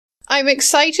I'm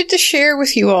excited to share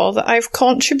with you all that I've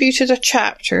contributed a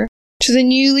chapter to the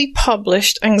newly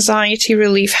published Anxiety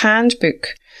Relief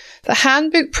Handbook. The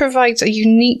handbook provides a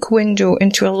unique window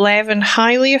into 11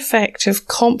 highly effective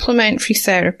complementary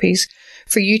therapies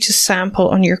for you to sample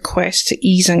on your quest to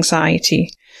ease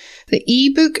anxiety. The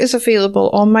ebook is available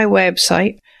on my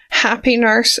website,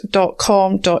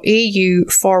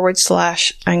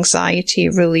 happynurse.com.au/anxiety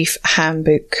relief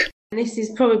handbook. This is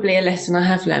probably a lesson I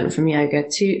have learned from yoga,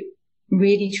 to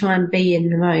really try and be in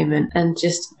the moment and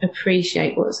just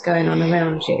appreciate what's going on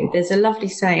around you. There's a lovely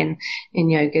saying in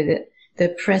yoga that the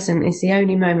present is the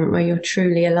only moment where you're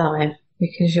truly alive,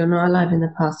 because you're not alive in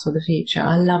the past or the future.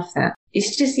 I love that.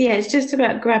 It's just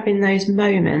about grabbing those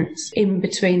moments in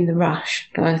between the rush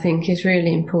that I think is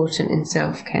really important in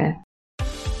self-care.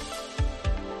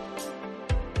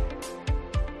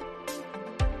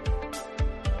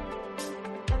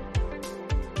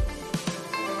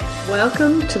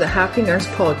 Welcome to the Happy Nurse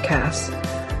podcast.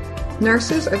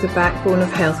 Nurses are the backbone of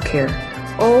healthcare,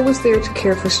 always there to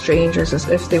care for strangers as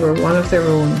if they were one of their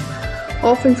own,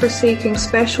 often forsaking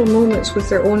special moments with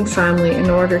their own family in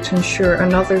order to ensure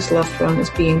another's loved one is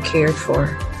being cared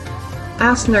for.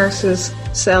 As nurses,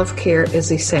 self-care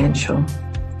is essential.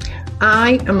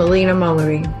 I am Elena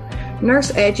Mullery,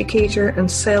 nurse educator and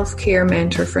self-care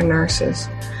mentor for nurses.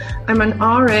 I'm an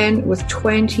RN with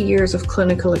 20 years of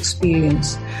clinical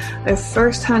experience. I have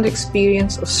first-hand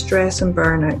experience of stress and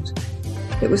burnout.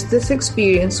 It was this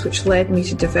experience which led me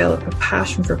to develop a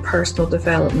passion for personal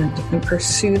development and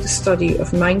pursue the study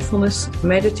of mindfulness,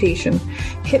 meditation,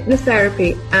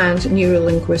 hypnotherapy, and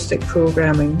neuro-linguistic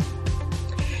programming.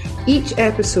 Each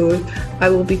episode, I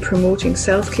will be promoting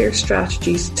self-care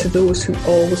strategies to those who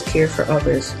always care for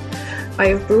others. I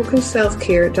have broken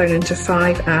self-care down into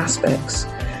 5 aspects: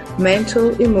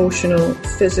 mental, emotional,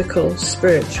 physical,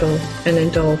 spiritual, and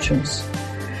indulgence,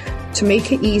 to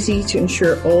make it easy to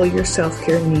ensure all your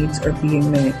self-care needs are being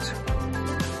met.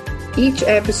 Each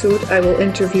episode, I will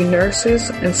interview nurses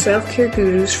and self-care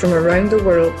gurus from around the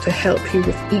world to help you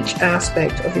with each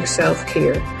aspect of your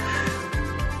self-care.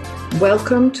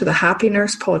 Welcome to the Happy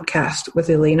Nurse podcast with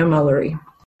Elena Mullery.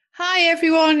 Hi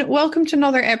everyone, welcome to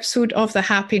another episode of The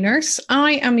Happy Nurse.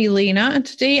 I am Elena and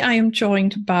today I am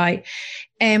joined by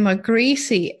Emma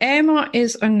Gracie. Emma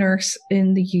is a nurse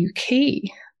in the UK.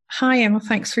 Hi Emma,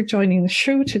 thanks for joining the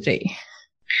show today.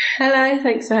 Hello,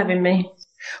 thanks for having me.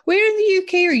 Where in the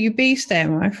UK are you based,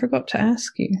 Emma? I forgot to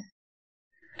ask you.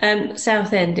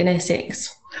 Southend in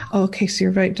Essex. Okay, so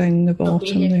you're right down the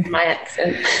bottom there. My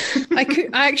accent. I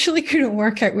actually couldn't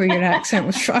work out where your accent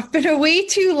was from. I've been away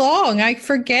too long. I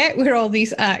forget where all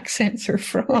these accents are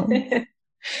from.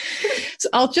 So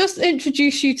I'll just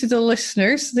introduce you to the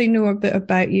listeners so they know a bit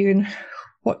about you and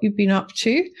what you've been up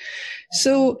to.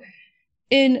 So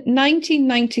in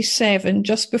 1997,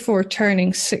 just before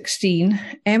turning 16,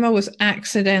 Emma was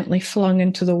accidentally flung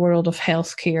into the world of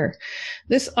healthcare.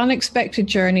 This unexpected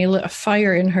journey lit a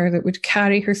fire in her that would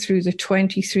carry her through the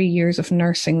 23 years of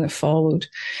nursing that followed.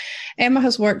 Emma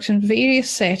has worked in various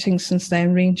settings since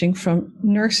then, ranging from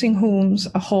nursing homes,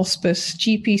 a hospice,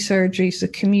 GP surgeries, the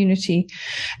community,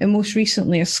 and most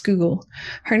recently a school.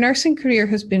 Her nursing career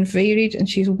has been varied and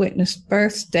she's witnessed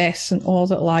births, deaths, and all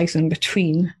that lies in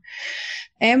between.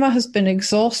 Emma has been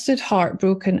exhausted,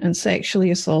 heartbroken, and sexually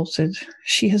assaulted.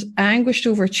 She has anguished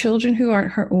over children who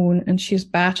aren't her own, and she has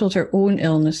battled her own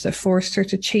illness that forced her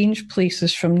to change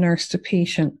places from nurse to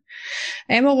patient.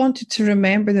 Emma wanted to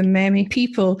remember the many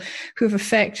people who have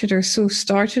affected her, so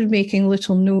started making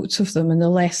little notes of them and the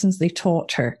lessons they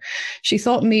taught her. She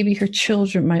thought maybe her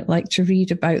children might like to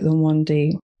read about them one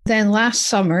day. Then last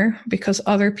summer, because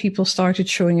other people started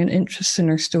showing an interest in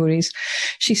her stories,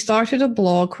 she started a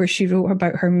blog where she wrote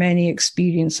about her many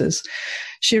experiences.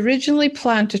 She originally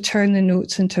planned to turn the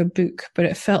notes into a book, but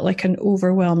it felt like an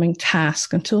overwhelming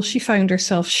task until she found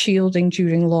herself shielding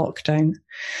during lockdown.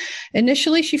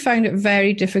 Initially, she found it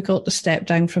very difficult to step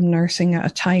down from nursing at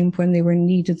a time when they were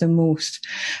needed the most.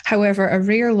 However, a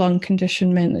rare lung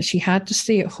condition meant that she had to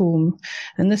stay at home,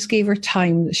 and this gave her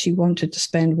time that she wanted to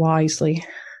spend wisely.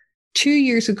 2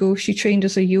 years ago, she trained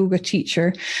as a yoga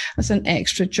teacher as an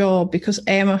extra job because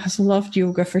Emma has loved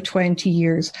yoga for 20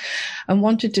 years and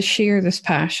wanted to share this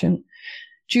passion.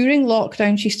 During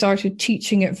lockdown, she started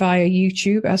teaching it via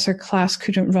YouTube as her class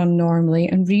couldn't run normally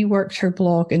and reworked her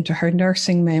blog into her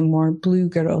nursing memoir, Blue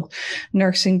Girl,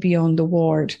 Nursing Beyond the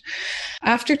Ward.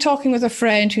 After talking with a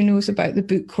friend who knows about the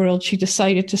book world, she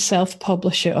decided to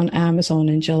self-publish it on Amazon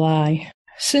in July.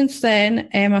 Since then,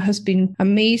 Emma has been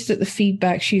amazed at the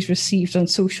feedback she's received on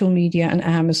social media and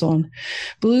Amazon.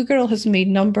 Blue Girl has made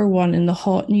 #1 in the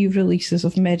hot new releases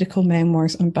of medical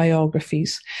memoirs and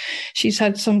biographies. She's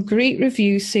had some great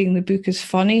reviews saying the book is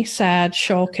funny, sad,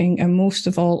 shocking, and most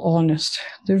of all, honest.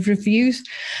 The reviews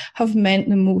have meant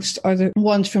the most are the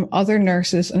ones from other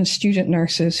nurses and student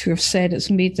nurses who have said it's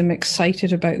made them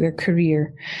excited about their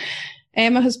career.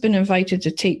 Emma has been invited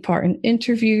to take part in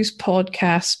interviews,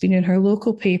 podcasts, been in her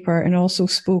local paper, and also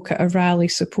spoke at a rally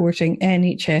supporting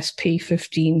NHS Pay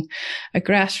 15, a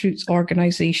grassroots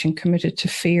organisation committed to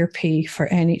fair pay for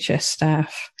NHS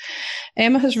staff.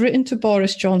 Emma has written to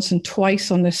Boris Johnson twice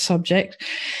on this subject.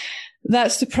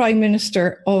 That's the Prime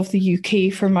Minister of the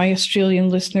UK for my Australian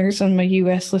listeners and my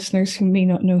US listeners who may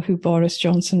not know who Boris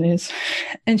Johnson is.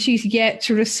 And she's yet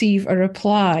to receive a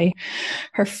reply.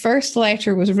 Her first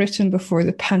letter was written before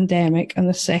the pandemic and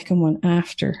the second one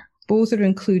after. Both are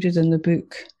included in the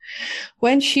book.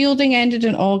 When shielding ended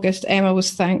in August, Emma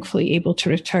was thankfully able to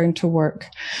return to work.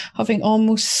 Having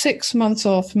almost 6 months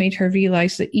off made her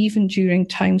realise that even during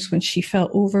times when she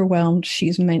felt overwhelmed, she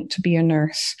is meant to be a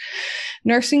nurse.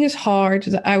 Nursing is hard.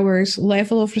 The hours,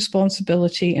 level of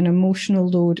responsibility and emotional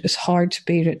load is hard to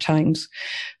bear at times.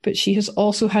 But she has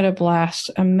also had a blast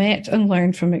and met and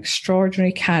learned from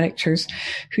extraordinary characters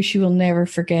who she will never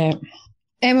forget.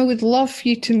 Emma would love for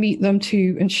you to meet them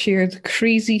too and share the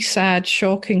crazy, sad,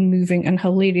 shocking, moving and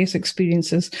hilarious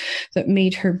experiences that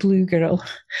made her Blue Girl.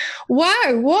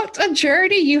 Wow, what a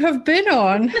journey you have been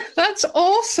on. That's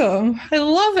awesome. I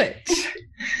love it.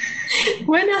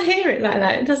 When I hear it like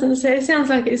that, it sounds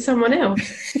like it's someone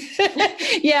else.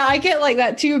 Yeah, I get like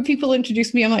that too. When people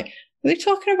introduce me, I'm like, are they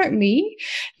talking about me?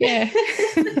 Yeah.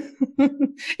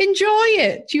 Enjoy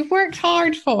it. You've worked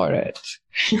hard for it.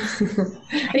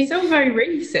 It's all very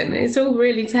recent. It's all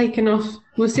really taken off,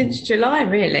 well, since July,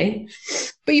 really.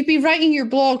 But you've been writing your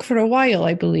blog for a while,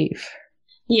 I believe.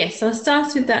 Yes, I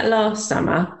started that last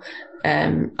summer.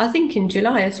 I think in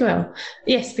July as well.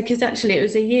 Yes, because actually it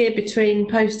was a year between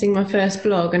posting my first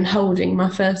blog and holding my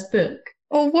first book.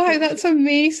 Oh, wow, that's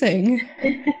amazing.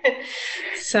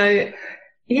 So,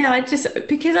 yeah,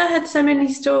 because I had so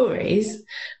many stories,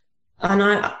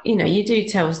 and you do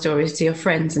tell stories to your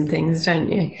friends and things,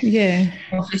 don't you? Yeah.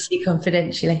 Obviously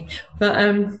confidentially. But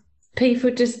people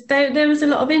there was a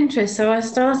lot of interest. So I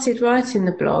started writing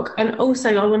the blog. And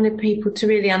also I wanted people to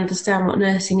really understand what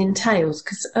nursing entails,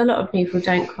 because a lot of people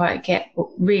don't quite get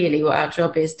what our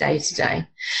job is day to day.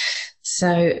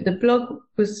 So the blog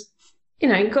was,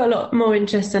 got a lot more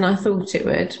interest than I thought it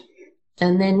would.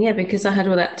 And then, because I had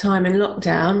all that time in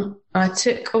lockdown, I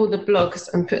took all the blogs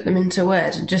and put them into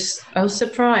Word. And I was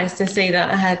surprised to see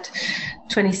that I had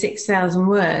 26,000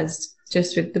 words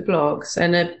just with the blogs.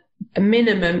 And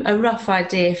a rough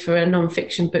idea for a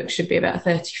non-fiction book should be about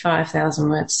 35,000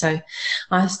 words. So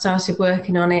I started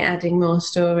working on it, adding more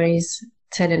stories,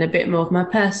 telling a bit more of my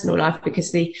personal life,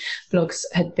 because the blogs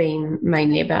had been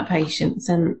mainly about patients.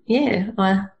 And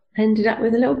I ended up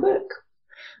with a little book.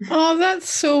 Oh, that's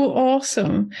so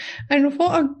awesome. And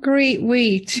what a great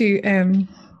way to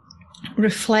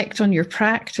reflect on your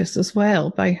practice as well,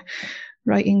 by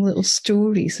writing little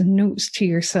stories and notes to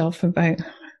yourself about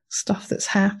stuff that's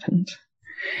happened.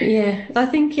 Yeah, I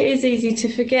think it is easy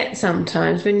to forget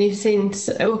sometimes when you've seen,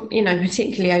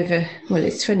 particularly over,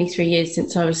 it's 23 years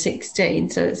since I was 16,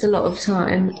 so it's a lot of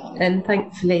time. And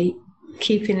thankfully,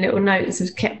 keeping little notes has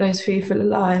kept those people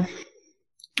alive.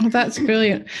 Oh, that's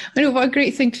brilliant. I know, what a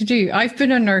great thing to do. I've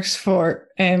been a nurse for,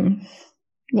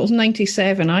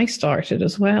 97 I started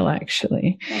as well,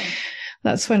 actually. Oh.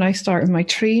 That's when I started my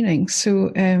training.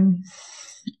 So,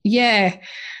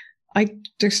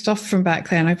 there's stuff from back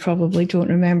then I probably don't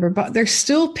remember, but there's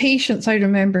still patients I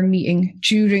remember meeting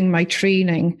during my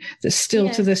training that still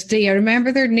to this day, I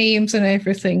remember their names and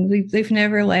everything. They've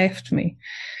never left me.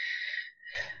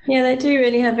 Yeah, they do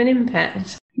really have an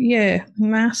impact. Yeah,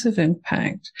 massive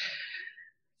impact.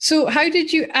 So how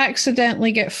did you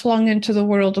accidentally get flung into the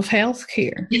world of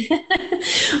healthcare?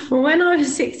 Well, when I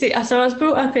was 16, so I was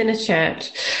brought up in a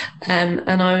church, and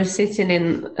I was sitting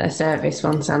in a service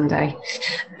one Sunday,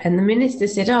 and the minister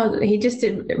said, he just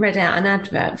read out an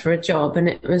advert for a job,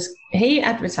 and he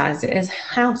advertised it as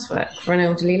housework for an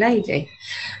elderly lady.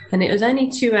 And it was only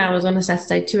 2 hours on a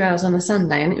Saturday, 2 hours on a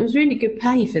Sunday. And it was really good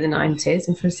pay for the 90s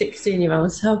and for a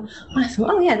 16-year-old. So I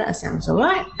thought, that sounds all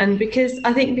right. And because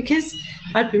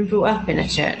I'd been brought up in a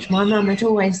church, my mum had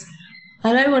always,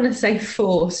 I don't want to say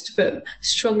forced, but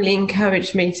strongly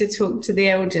encouraged me to talk to the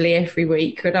elderly every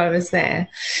week when I was there,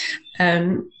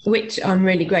 which I'm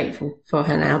really grateful for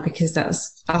her now, because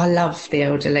I love the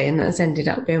elderly, and that's ended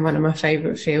up being one of my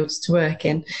favourite fields to work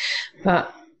in.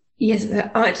 But Yes,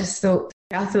 I thought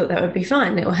that would be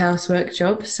fine, little housework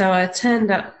job. So I turned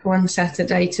up one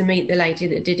Saturday to meet the lady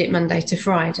that did it Monday to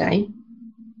Friday.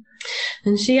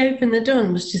 And she opened the door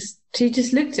and she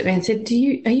just looked at me and said,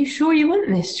 are you sure you want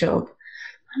this job?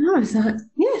 And I was like,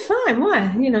 yeah, fine,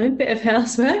 why? You know, a bit of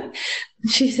housework.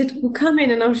 And she said, well, come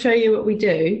in and I'll show you what we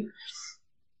do.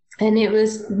 And it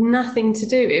was nothing to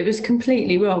do. It was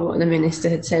completely wrong what the minister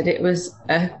had said. It was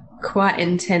a quite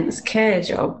intense care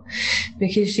job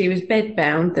because she was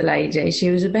bedbound, the lady. She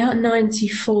was about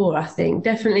 94, I think,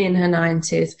 definitely in her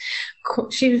 90s.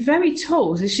 She was very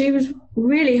tall, so she was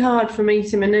really hard for me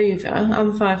to manoeuvre.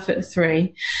 I'm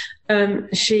 5'3".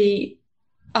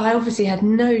 I obviously had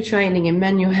no training in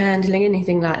manual handling,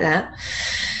 anything like that.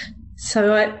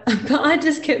 But I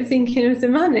just kept thinking of the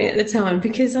money at the time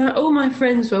because all my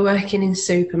friends were working in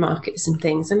supermarkets and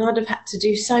things, and I'd have had to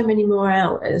do so many more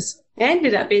hours. It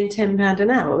ended up being £10 an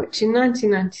hour, which in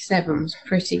 1997 was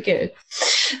pretty good.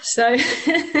 So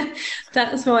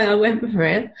that's why I went for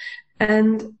it.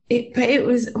 And it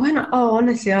was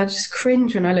honestly, I just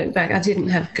cringe when I look back. I didn't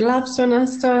have gloves when I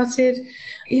started.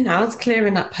 You know, I was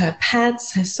clearing up her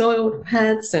pads, her soiled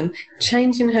pads, and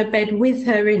changing her bed with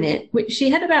her in it, which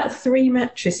she had about 3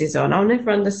 mattresses on. I'll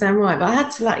never understand why, but I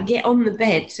had to get on the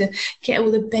bed to get all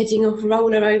the bedding off,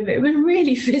 roll her over. It was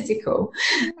really physical.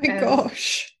 Oh my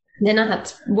gosh. Then I had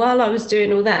to, while I was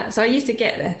doing all that, so I used to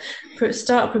get there,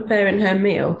 start preparing her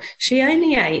meal. She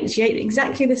ate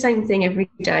exactly the same thing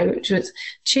every day, which was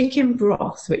chicken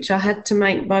broth, which I had to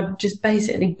make by just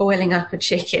basically boiling up a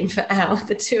chicken for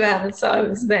the 2 hours I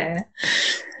was there.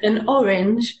 An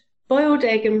orange, boiled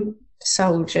egg and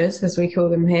soldiers, as we call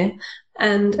them here,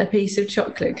 and a piece of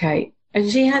chocolate cake. And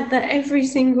she had that every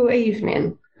single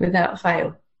evening without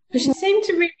fail. But she seemed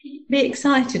to really be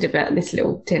excited about this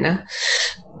little dinner.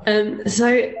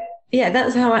 So, yeah,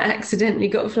 that's how I accidentally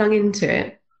got flung into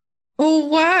it. Oh,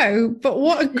 wow. But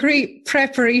what a great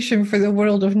preparation for the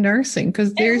world of nursing,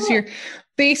 because there's your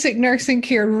basic nursing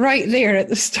care right there at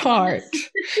the start.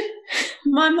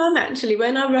 My mum, actually,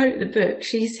 when I wrote the book,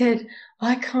 she said,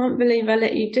 I can't believe I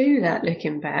let you do that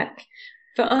looking back.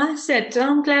 But I said,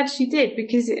 I'm glad she did,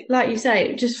 because, like you say,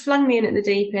 it just flung me in at the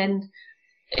deep end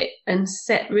and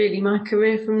set really my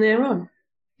career from there on.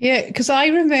 Yeah, because I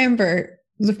remember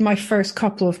my first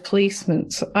couple of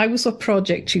placements. I was a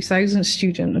Project 2000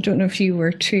 student. I don't know if you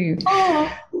were too.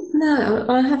 Oh, no,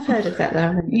 I have heard of that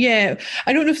though. Yeah,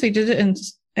 I don't know if they did it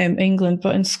in England,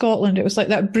 but in Scotland, it was like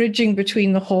that bridging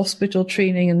between the hospital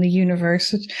training and the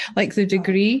university, like the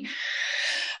degree.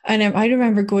 And I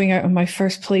remember going out on my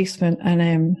first placement,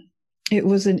 and it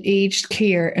was in aged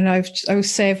care, and I was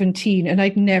 17, and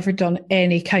I'd never done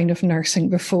any kind of nursing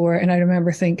before. And I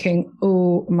remember thinking,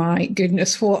 oh my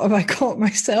goodness, what have I got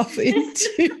myself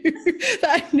into?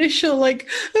 That initial,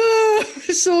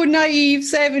 so naive,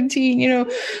 17, you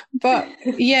know. But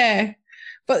yeah,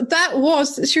 but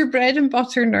it's your bread and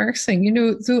butter nursing, you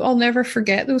know. So I'll never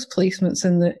forget those placements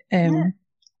in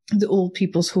the old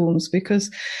people's homes,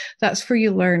 because that's where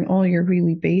you learn all your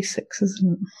really basics,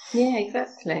 isn't it? Yeah,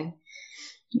 exactly.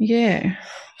 Yeah.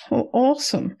 Oh,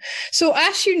 awesome. So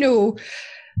as you know,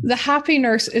 the Happy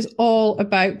Nurse is all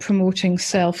about promoting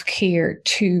self-care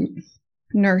to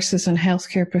nurses and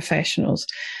healthcare professionals.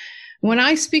 When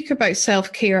I speak about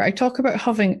self-care, I talk about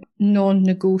having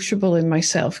non-negotiable in my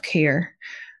self-care.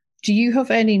 Do you have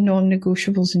any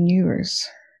non-negotiables in yours?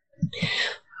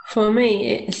 For me,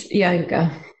 it's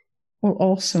yoga. Oh,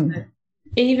 awesome.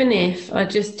 Even if I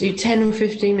just do 10 or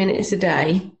 15 minutes a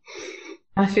day,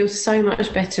 I feel so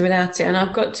much better without it. And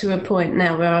I've got to a point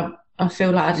now where I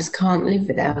feel like I just can't live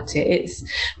without it. It's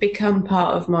become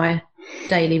part of my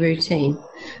daily routine.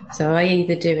 So I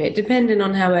either do it, depending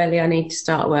on how early I need to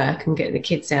start work and get the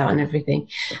kids out and everything.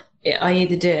 I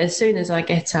either do it as soon as I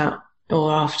get up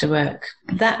or after work.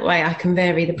 That way I can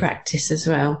vary the practice as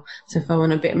well. So if I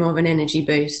want a bit more of an energy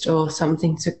boost or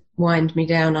something to wind me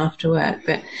down after work.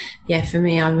 But yeah, for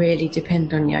me, I really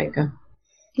depend on yoga.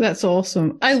 That's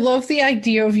awesome. I love the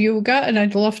idea of yoga, and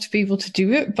I'd love to be able to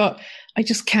do it, but I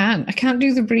just can't. I can't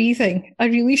do the breathing. I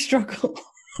really struggle.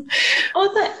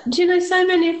 Do you know, so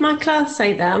many of my class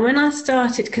say that. And when I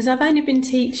started, because I've only been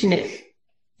teaching it,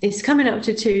 it's coming up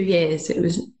to 2 years. It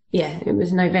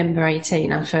was November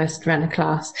 18. I first ran a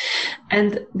class.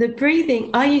 And the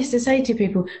breathing, I used to say to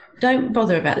people, don't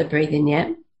bother about the breathing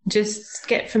yet. Just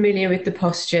get familiar with the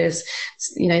postures,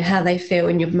 you know, how they feel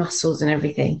in your muscles and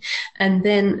everything. And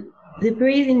then the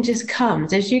breathing just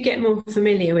comes. As you get more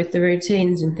familiar with the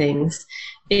routines and things,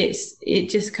 it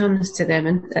just comes to them.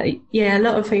 And a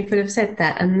lot of people have said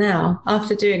that. And now,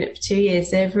 after doing it for 2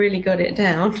 years, they've really got it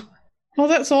down. Well,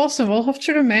 that's awesome. I'll have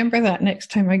to remember that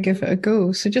next time I give it a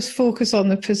go. So just focus on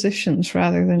the positions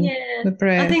rather than the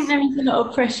breath. I think there is a lot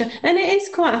of pressure, and it is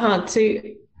quite hard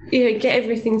to get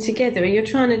everything together. You're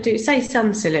trying to do, say,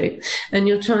 sun salute, and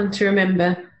you're trying to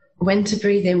remember when to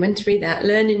breathe in, when to breathe out,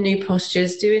 learning new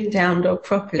postures, doing down dog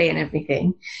properly and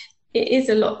everything. It is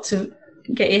a lot to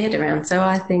get your head around. So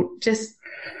I think just,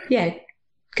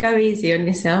 go easy on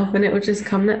yourself and it will just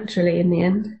come naturally in the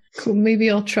end. Cool. Maybe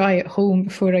I'll try at home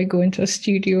before I go into a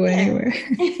studio anywhere.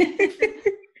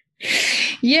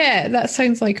 Yeah, that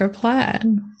sounds like our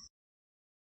plan.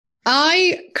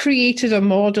 I created a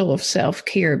model of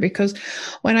self-care because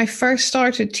when I first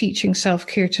started teaching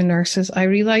self-care to nurses, I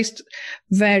realized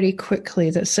very quickly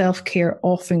that self-care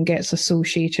often gets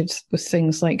associated with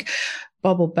things like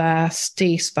bubble baths,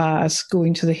 day spas,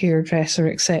 going to the hairdresser,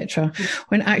 etc.,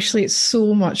 when actually it's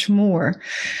so much more.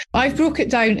 I've broke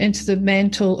it down into the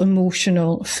mental,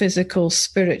 emotional, physical,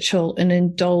 spiritual, and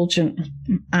indulgent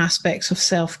aspects of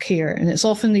self-care. And it's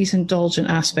often these indulgent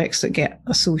aspects that get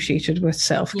associated with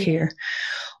self-care. Yeah.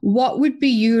 What would be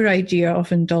your idea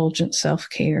of indulgent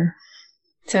self-care?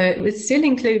 So it would still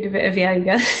include a bit of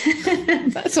yoga.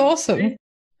 That's awesome.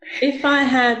 If I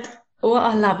had... What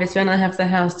I love is when I have the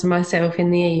house to myself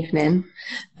in the evening,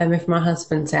 if my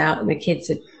husband's out and the kids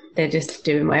they're just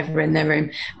doing whatever in their room.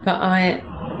 But I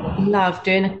love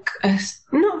doing a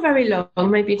not very long,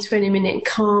 maybe a 20-minute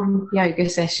calm yoga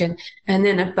session, and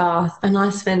then a bath. And I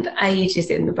spend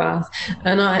ages in the bath,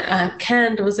 and I have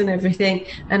candles and everything.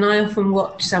 And I often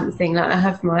watch something, like I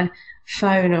have my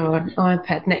phone or an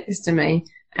iPad next to me,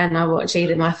 and I watch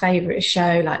either my favourite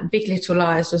show, like Big Little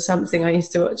Lies or something I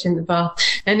used to watch in the bath.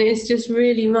 And it's just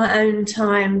really my own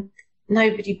time.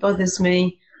 Nobody bothers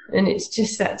me. And it's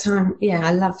just that time. Yeah,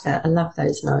 I love that. I love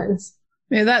those nights.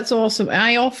 Yeah, that's awesome.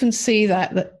 I often say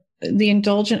that the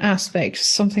indulgent aspect is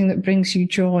something that brings you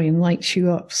joy and lights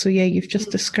you up. So yeah, you've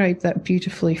just described that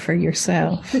beautifully for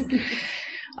yourself.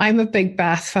 I'm a big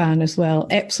bath fan as well.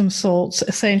 Epsom salts,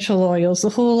 essential oils, the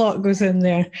whole lot goes in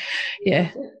there.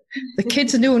 Yeah. The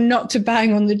kids know not to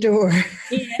bang on the door.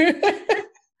 Yeah.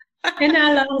 In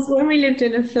our last, when we lived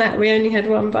in a flat, we only had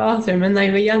one bathroom and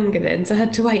they were younger then, so I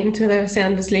had to wait until they were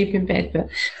sound asleep in bed. But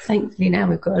thankfully now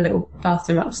we've got a little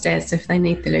bathroom upstairs, so if they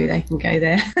need the loo, they can go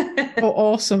there. Oh,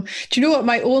 awesome. Do you know what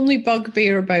my only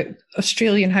bugbear about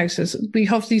Australian houses? We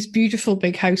have these beautiful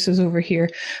big houses over here,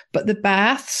 but the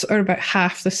baths are about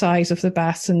half the size of the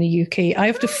baths in the UK. I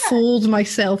have to fold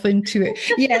myself into it.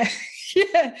 Yeah.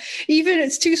 Yeah, even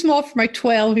it's too small for my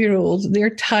 12-year-old. They're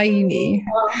tiny.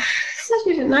 Oh, I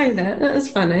didn't know that. That's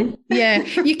funny. Yeah,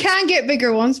 you can get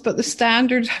bigger ones, but the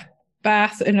standard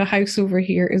bath in a house over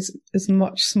here is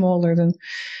much smaller than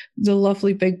the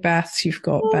lovely big baths you've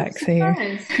got back there.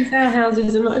 Because our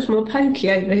houses are much more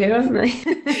pokey over here, aren't they?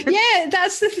 Yeah,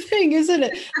 that's the thing, isn't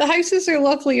it? The houses are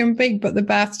lovely and big, but the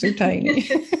baths are tiny.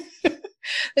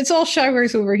 It's all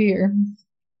showers over here.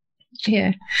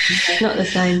 Yeah. Not the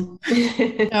same.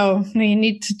 No, you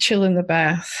need to chill in the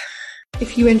bath.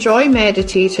 If you enjoy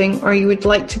meditating or you would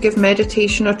like to give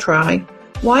meditation a try,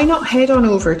 why not head on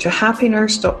over to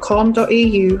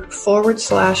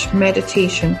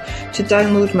happynurse.com.au/meditation to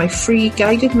download my free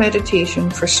guided meditation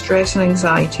for stress and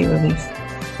anxiety relief.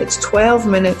 It's 12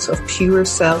 minutes of pure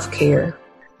self-care.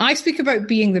 I speak about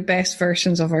being the best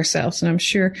versions of ourselves, and I'm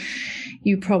sure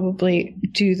you probably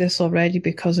do this already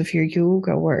because of your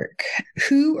yoga work.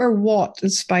 Who or what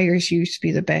inspires you to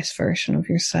be the best version of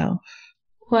yourself?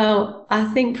 Well, I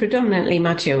think predominantly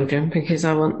my children, because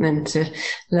I want them to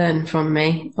learn from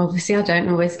me. Obviously, I don't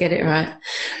always get it right.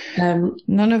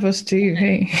 None of us do,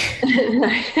 hey?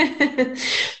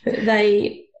 But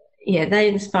they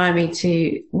inspire me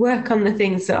to work on the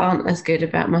things that aren't as good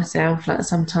about myself. Like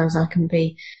sometimes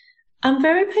I'm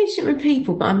very patient with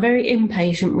people, but I'm very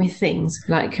impatient with things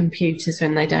like computers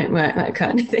when they don't work, that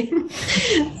kind of thing.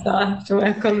 So I have to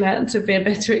work on that to be a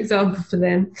better example for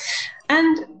them.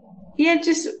 And yeah,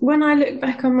 just when I look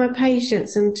back on my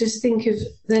patients and just think of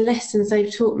the lessons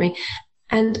they've taught me.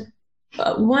 And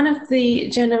one of the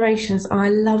generations I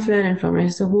love learning from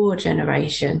is the war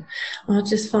generation. I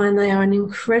just find they are an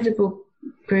incredible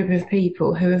group of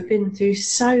people who have been through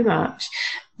so much.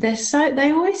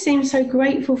 They always seem so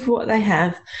grateful for what they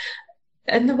have,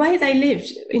 and the way they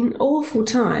lived in awful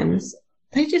times,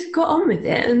 they just got on with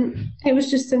it, and it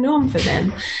was just the norm for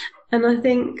them. And I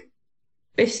think,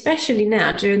 especially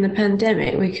now during the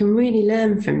pandemic, we can really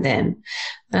learn from them.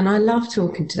 And I love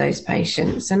talking to those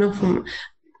patients. And often,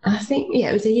 I think,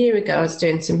 it was a year ago, I was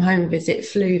doing some home visit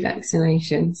flu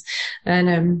vaccinations,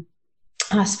 and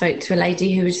I spoke to a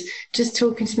lady who was just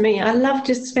talking to me. I love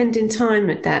just spending time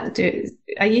with that.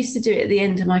 I used to do it at the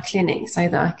end of my clinic so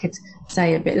that I could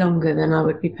stay a bit longer than I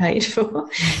would be paid for,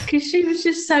 because she was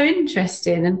just so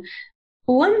interesting. And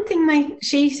one thing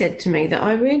she said to me that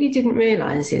I really didn't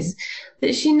realise is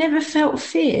that she never felt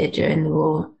fear during the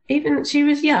war. Even she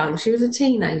was young, she was a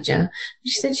teenager.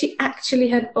 She said she actually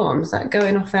had bombs like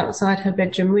going off outside her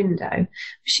bedroom window.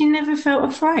 She never felt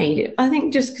afraid. I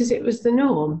think just because it was the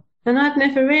norm. And I'd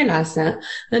never realised that.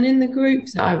 And in the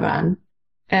groups that I ran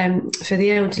for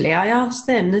the elderly, I asked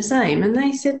them the same. And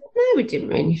they said, no, we didn't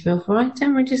really feel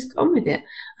frightened. We just got on with it.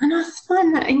 And I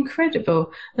find that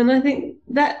incredible. And I think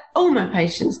that all my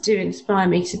patients do inspire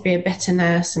me to be a better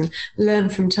nurse and learn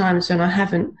from times when I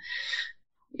haven't,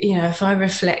 if I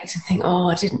reflect and think,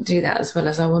 I didn't do that as well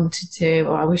as I wanted to,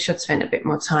 or I wish I'd spent a bit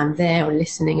more time there or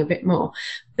listening a bit more.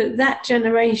 But that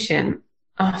generation,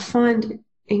 I find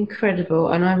incredible,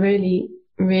 and I really,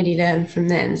 really learn from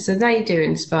them. So they do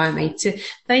inspire me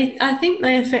I think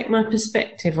they affect my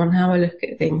perspective on how I look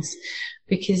at things,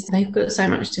 because they've got so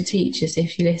much to teach us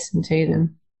if you listen to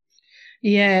them.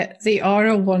 Yeah, they are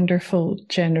a wonderful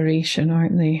generation,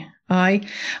 aren't they? I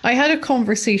had a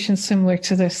conversation similar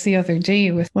to this the other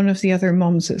day with one of the other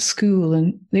mums at school,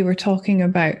 and they were talking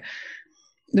about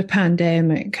the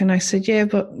pandemic. And I said, yeah,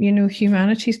 but,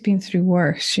 humanity's been through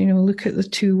worse. Look at the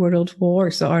 2 world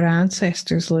wars that our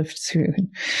ancestors lived through. And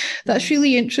that's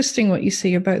really interesting what you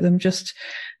say about them just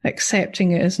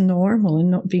accepting it as normal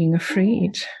and not being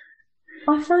afraid.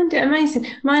 I find it amazing.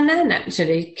 My nan,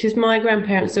 actually, because my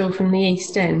grandparents are all from the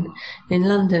East End in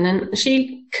London, and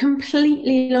she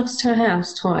completely lost her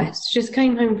house twice. She just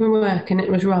came home from work and it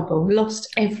was rubble, lost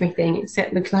everything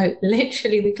except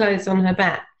literally the clothes on her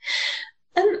back.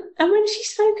 And when she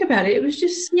spoke about it, it was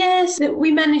just, yes, that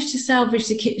we managed to salvage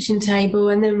the kitchen table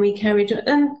and then we carried on.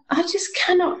 And I just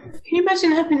cannot, can you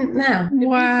imagine having it now?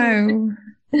 Wow.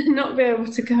 Not be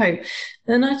able to cope.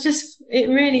 And it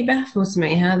really baffles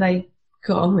me how they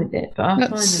got on with it. But I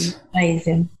find them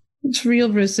amazing. It's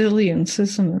real resilience,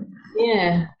 isn't it?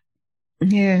 Yeah.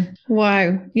 Yeah.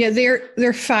 Wow. Yeah,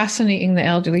 they're fascinating, the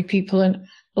elderly people. And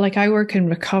like, I work in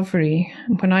recovery.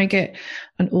 When I get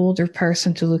an older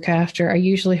person to look after, I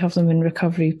usually have them in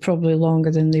recovery probably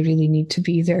longer than they really need to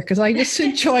be there, because I just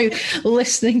enjoy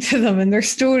listening to them and their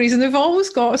stories. And they've always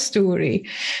got a story.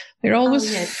 They're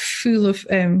always full of,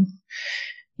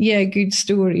 good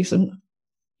stories. And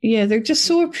yeah, they're just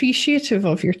so appreciative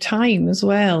of your time as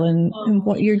well, and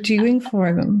what you're doing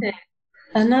for them.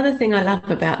 Another thing I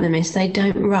love about them is they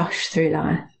don't rush through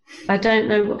life. I don't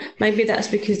know, maybe that's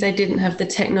because they didn't have the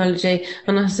technology,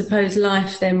 and I suppose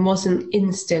life then wasn't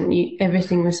instant.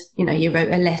 Everything was, you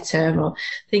wrote a letter, or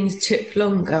things took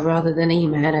longer rather than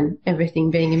email and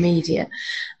everything being immediate.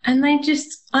 And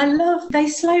they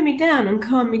slow me down and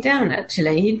calm me down,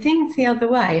 actually. You'd think the other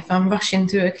way, if I'm rushing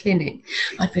to a clinic,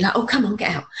 I'd be like, oh, come on,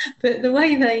 get out. But the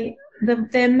way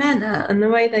their manner and the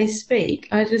way they speak,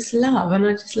 I just love. And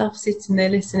I just love sitting there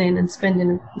listening and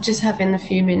having a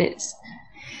few minutes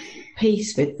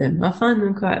peace with them. I find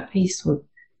them quite peaceful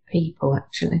people,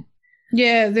 actually.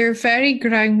 Yeah, they're very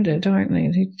grounded, aren't they?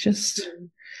 They just,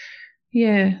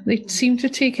 they seem to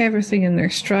take everything in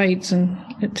their strides, and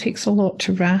it takes a lot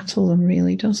to rattle them,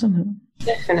 really, doesn't it?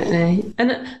 Definitely.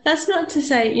 And that's not to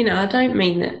say, I don't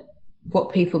mean that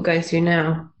what people go through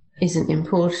now isn't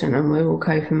important and we're all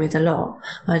coping with a lot.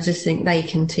 I just think they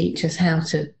can teach us how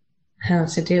to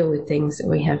deal with things that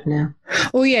we have now.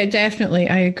 Oh yeah, definitely.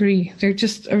 I agree. They're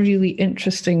just a really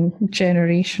interesting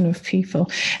generation of people.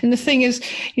 And the thing is,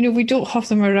 we don't have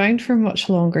them around for much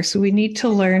longer, so we need to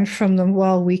learn from them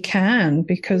while we can,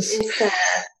 because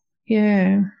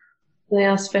they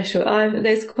are special.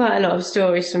 There's quite a lot of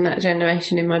stories from that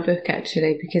generation in my book,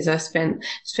 actually, because I spent,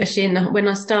 especially when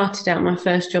I started out, my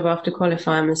first job after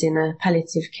qualifying was in a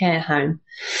palliative care home.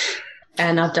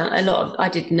 And I've done I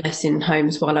did nursing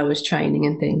homes while I was training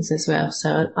and things as well.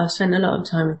 So I spent a lot of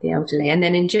time with the elderly. And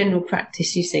then in general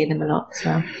practice, you see them a lot as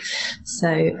well. So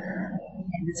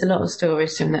there's a lot of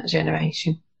stories from that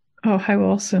generation. Oh, how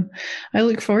awesome. I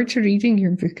look forward to reading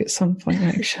your book at some point,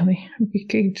 actually. It'd be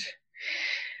good.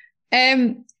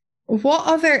 What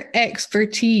other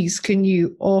expertise can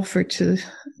you offer to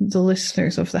the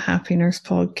listeners of the Happy Nurse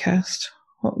podcast?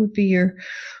 What would be your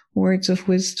words of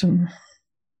wisdom?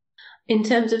 In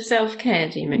terms of self-care,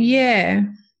 do you mean? Yeah.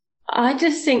 I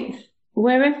just think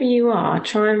wherever you are,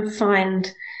 try and find...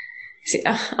 See,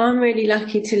 I'm really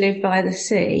lucky to live by the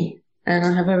sea, and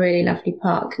I have a really lovely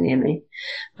park near me.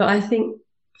 But I think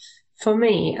for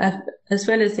me, as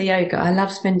well as the yoga, I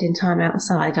love spending time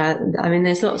outside. I mean,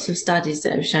 there's lots of studies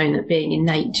that have shown that being in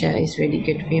nature is really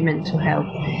good for your mental health.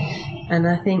 And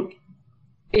I think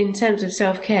in terms of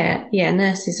self-care,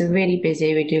 nurses are really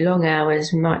busy. We do long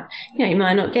hours. You might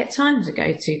not get time to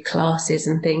go to classes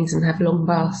and things and have long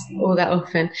baths all that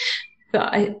often.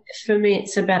 But for me,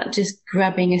 it's about just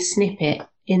grabbing a snippet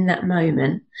in that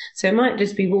moment. So it might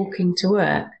just be walking to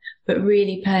work, but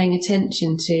really paying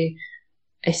attention to,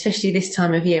 especially this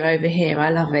time of year over here, I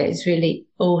love it. It's really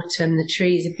autumn. The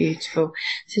trees are beautiful.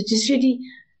 So just really,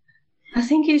 I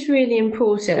think it's really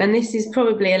important, and this is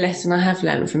probably a lesson I have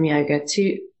learned from yoga,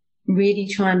 to really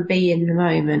try and be in the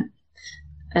moment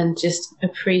and just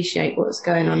appreciate what's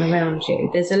going on around you.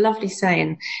 There's a lovely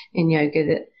saying in yoga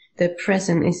that the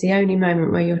present is the only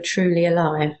moment where you're truly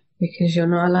alive, because you're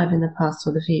not alive in the past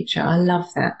or the future. I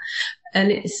love that.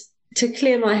 And it's to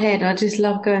clear my head. I just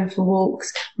love going for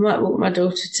walks. I might walk my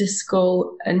daughter to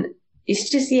school, and it's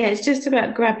just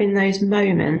about grabbing those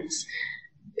moments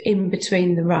in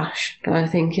between the rush that I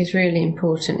think is really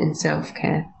important in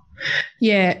self-care.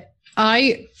 Yeah,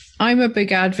 I'm a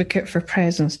big advocate for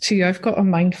presence too. I've got a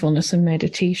mindfulness and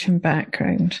meditation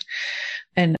background,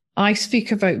 and I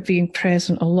speak about being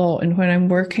present a lot. And when I'm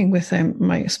working with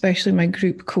especially my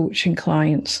group coaching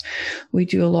clients, we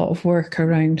do a lot of work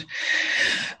around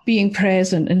being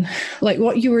present. And like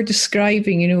what you were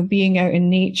describing, being out in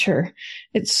nature,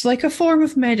 it's like a form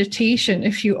of meditation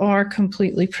if you are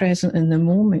completely present in the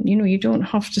moment. You don't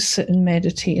have to sit and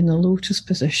meditate in the lotus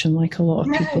position like a lot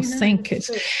of people think.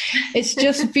 It's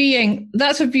just being,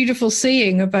 that's a beautiful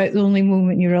saying about the only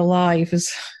moment you're alive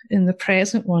is in the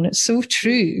present one. It's so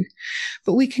true.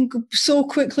 But we can so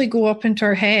quickly go up into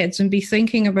our heads and be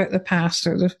thinking about the past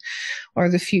or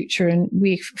the future, and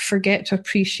we forget to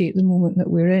appreciate the moment that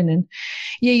we're in. And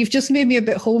yeah, you've just made me a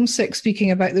bit homesick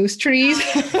speaking about those trees.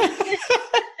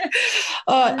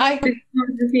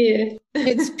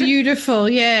 It's beautiful.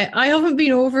 Yeah, I haven't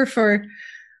been over for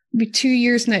maybe 2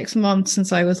 years next month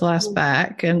since I was last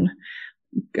back, and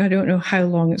I don't know how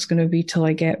long it's going to be till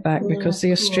I get back, because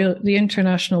the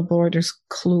international border's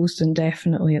closed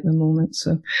indefinitely at the moment.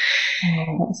 So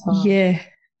that's hard. Yeah,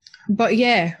 but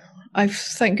yeah,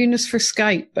 thank goodness for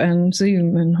Skype and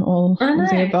Zoom and all of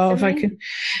the above. I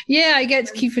get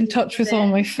to keep in touch with all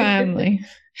my family.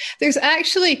 There's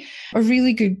actually a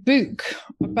really good book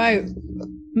about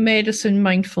medicine,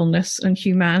 mindfulness, and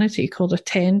humanity called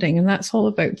Attending, and that's all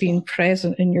about being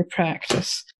present in your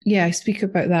practice. Yeah, I speak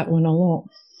about that one a lot.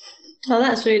 Oh,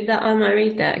 that's really, that I might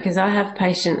read that, because I have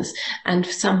patients and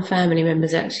some family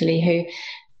members actually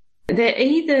who they're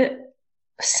either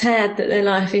sad that their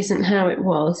life isn't how it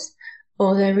was,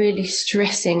 or they're really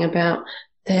stressing about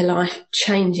their life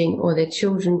changing or their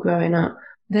children growing up.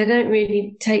 They don't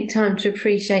really take time to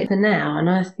appreciate the now. And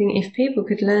I think if people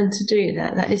could learn to do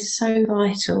that, that is so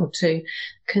vital to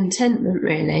contentment,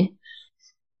 really.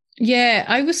 Yeah,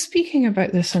 I was speaking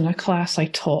about this in a class I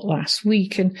taught last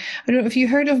week. And I don't know if you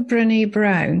heard of Brené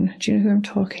Brown. Do you know who I'm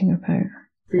talking about?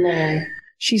 No.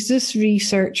 She's this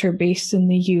researcher based in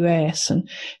the US, and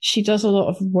she does a lot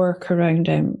of work around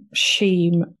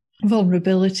shame,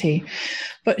 vulnerability.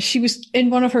 But she was in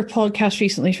one of her podcasts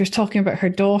recently, she was talking about her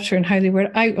daughter and how they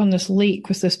were out on this lake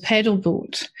with this pedal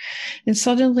boat. And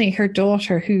suddenly her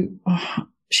daughter, who,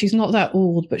 she's not that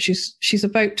old, but she's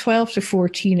about 12 to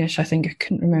 14ish, I think. I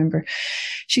couldn't remember.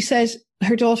 She says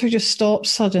her daughter just stopped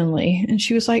suddenly, and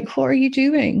she was like, "What are you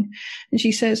doing?" And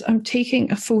she says, "I'm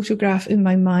taking a photograph in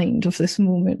my mind of this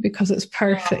moment because it's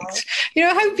perfect."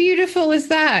 Wow. How beautiful is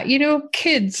that?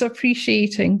 Kids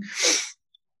appreciating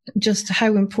just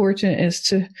how important it is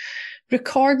to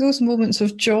record those moments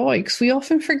of joy, because we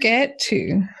often forget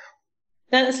to.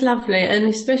 That's lovely, and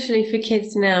especially for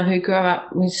kids now who grow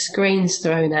up with screens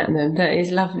thrown at them, that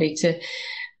is lovely to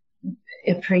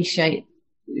appreciate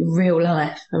real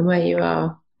life and where you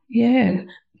are. Yeah. And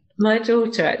my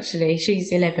daughter, actually,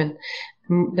 she's 11.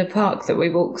 The park that we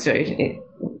walk through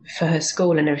for her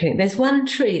school and everything, there's one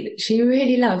tree that she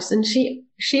really loves, and she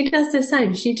does the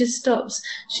same. She just stops.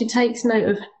 She takes note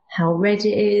of how red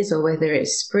it is, or whether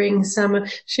it's spring, summer.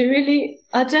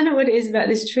 I don't know what it is about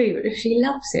this tree, but she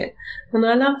loves it. And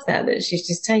I love that she's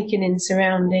just taking in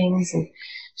surroundings, and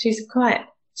she's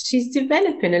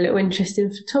developing a little interest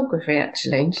in photography,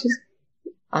 actually.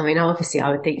 And obviously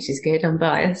I would think she's good, I'm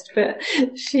biased, but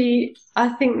I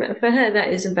think that for her, that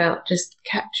is about just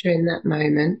capturing that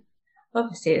moment.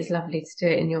 Obviously it's lovely to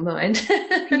do it in your mind.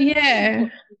 Yeah.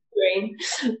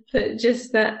 But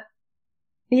just that,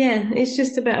 yeah, it's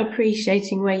just about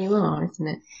appreciating where you are, isn't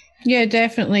it? Yeah,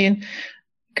 definitely. And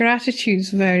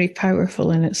gratitude's very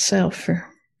powerful in itself for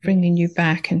bringing you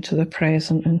back into the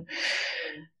present and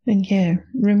yeah,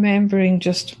 remembering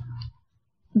just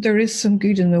there is some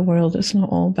good in the world. It's not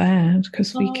all bad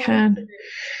because we can.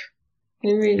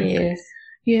 It really is.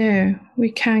 Yeah,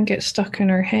 we can get stuck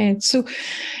in our heads. So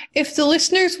if the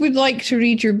listeners would like to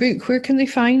read your book, where can they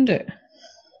find it?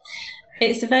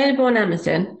 It's available on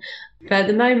Amazon. But at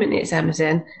the moment it's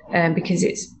Amazon because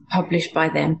it's published by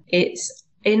them. It's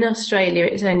in Australia,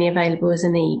 it's only available as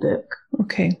an ebook.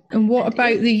 Okay. And what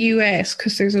about the US?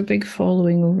 Because there's a big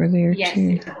following over there too. Yes,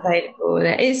 it's available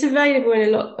there. It's available in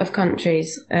a lot of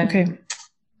countries. Okay.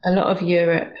 A lot of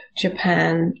Europe,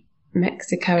 Japan,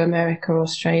 Mexico, America,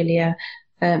 Australia.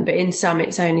 But in some,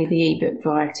 it's only the ebook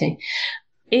variety.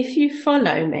 If you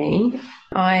follow me,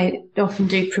 I often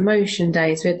do promotion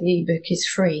days where the ebook is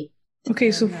free.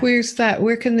 Okay, so where's that?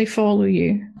 Where can they follow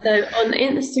you? So on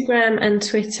Instagram and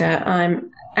Twitter,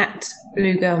 I'm at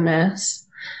Blue Girl Nurse.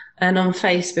 And on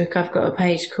Facebook, I've got a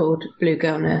page called Blue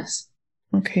Girl Nurse.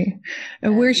 Okay.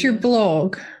 And where's your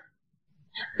blog?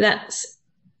 That's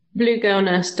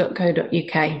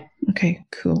bluegirlnurse.co.uk. Okay,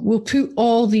 cool. We'll put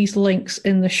all these links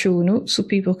in the show notes so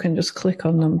people can just click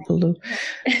on them below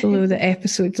the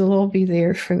episodes. They'll all be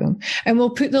there for them. And we'll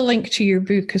put the link to your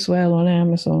book as well on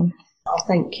Amazon. Oh,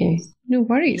 thank you. No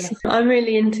worries. Yes. I'm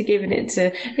really into giving it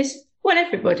to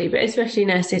everybody, but especially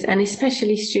nurses and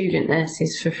especially student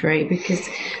nurses for free because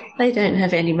they don't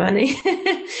have any money.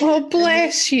 Oh,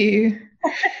 bless you.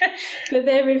 But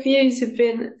their reviews have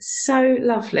been so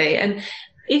lovely. And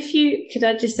could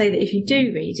I just say that if you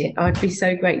do read it, I'd be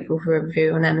so grateful for a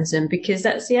review on Amazon because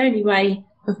that's the only way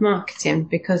of marketing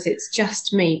because it's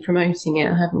just me promoting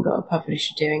it. I haven't got a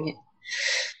publisher doing it.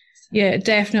 Yeah,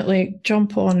 definitely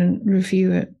jump on and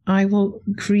review it. I will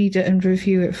read it and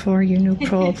review it for you, no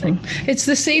problem. It's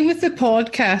the same with the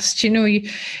podcast.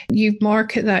 You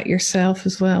market that yourself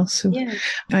as well. So yeah.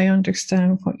 I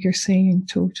understand what you're saying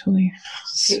totally.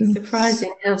 It's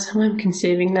surprising how time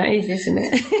consuming that is, isn't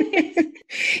it?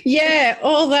 Yeah,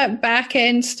 all that back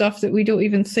end stuff that we don't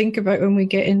even think about when we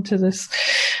get into this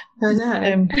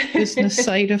business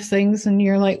side of things, and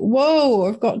you're like, whoa,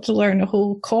 I've got to learn a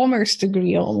whole commerce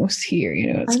degree almost here.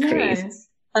 It's crazy.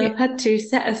 And I've had to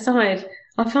set aside.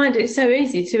 I find it so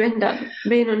easy to end up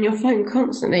being on your phone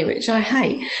constantly, which I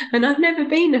hate. And I've never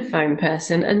been a phone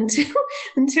person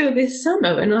until this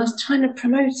summer when I was trying to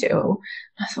promote it all.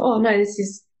 I thought, oh no, this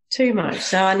is too much.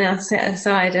 So I now set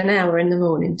aside an hour in the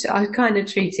morning. I kind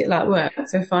of treat it like work.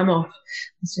 So if I'm off,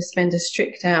 I just spend a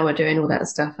strict hour doing all that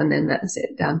stuff and then that's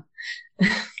it done.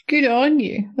 Good on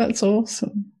you. That's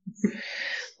awesome.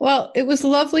 Well, it was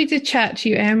lovely to chat to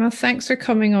you, Emma. Thanks for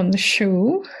coming on the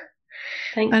show.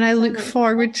 Thank you. And I look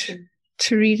forward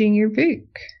to reading your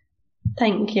book.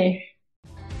 Thank you.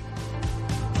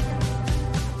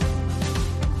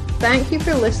 Thank you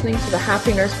for listening to the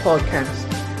Happy Nurse podcast.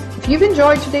 If you've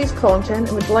enjoyed today's content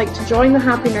and would like to join the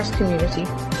Happy Nurse community,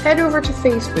 head over to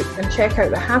Facebook and check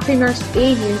out the Happy Nurse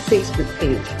AU Facebook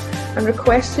page and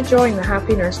request to join the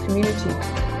Happy Nurse community.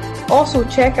 Also,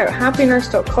 check out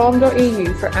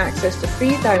happynurse.com.au for access to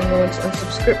free downloads and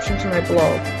subscription to my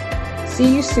blog.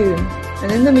 See you soon,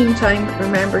 and in the meantime,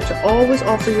 remember to always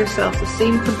offer yourself the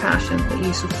same compassion that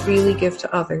you so freely give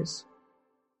to others.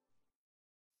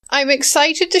 I'm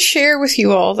excited to share with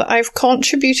you all that I've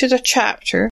contributed a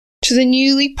chapter to the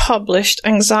newly published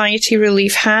Anxiety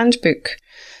Relief Handbook.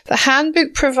 The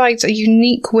handbook provides a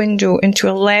unique window into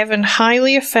 11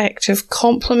 highly effective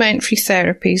complementary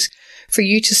therapies for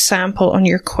you to sample on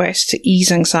your quest to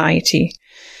ease anxiety.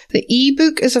 The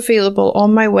ebook is available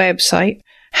on my website,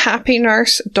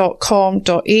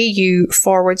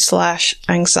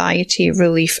 happynurse.com.au/anxiety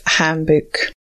relief handbook.